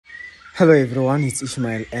Hello everyone, it's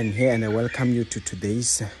Ishmael and here, and I welcome you to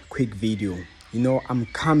today's quick video. I'm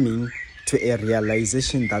coming to a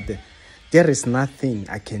realization that there is nothing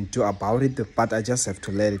I can do about it, but I just have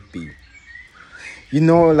to let it be.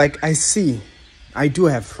 I do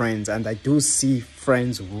have friends, and I do see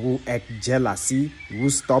friends who act jealousy, who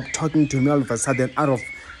stop talking to me all of a sudden out of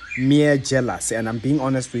mere jealousy. And I'm being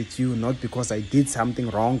honest with you, not because I did something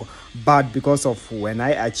wrong, but because of when I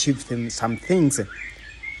achieved some things,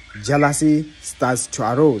 jealousy starts to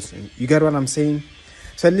arouse. You get what I'm saying?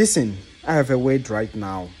 So listen, I have a word right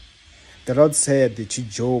now. The Lord said to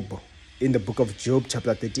Job in the book of Job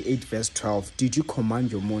chapter 38 verse 12, did you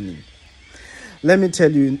command your morning? Let me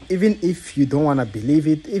tell you, even if you don't want to believe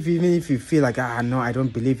it, even if you feel like, no, I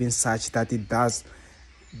don't believe in such, that it does,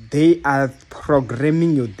 they are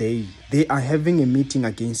programming your day. They are having a meeting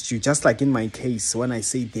against you. Just like in my case, when I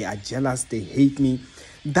say they are jealous, they hate me,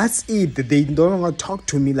 that's it. They don't want to talk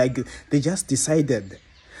to me, like they just decided.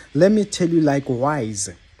 Let me tell you,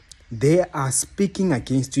 likewise, they are speaking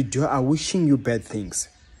against you. They are wishing you bad things.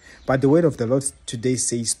 But the word of the Lord today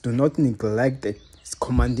says, do not neglect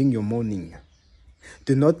commanding your morning.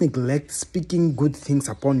 Do not neglect speaking good things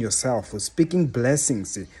upon yourself, or speaking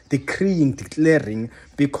blessings, decreeing, declaring,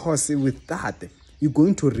 because with that, you're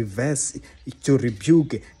going to reverse, to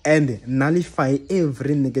rebuke and nullify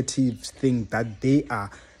every negative thing that they are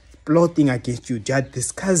plotting against you, they are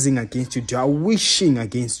discussing against you, they are wishing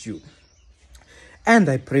against you. And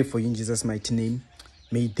I pray for you in Jesus' mighty name.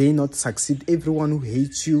 May they not succeed. Everyone who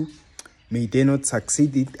hates you, may they not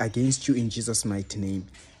succeed against you in Jesus' mighty name.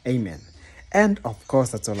 Amen. And of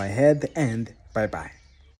course, that's all I had, and bye-bye.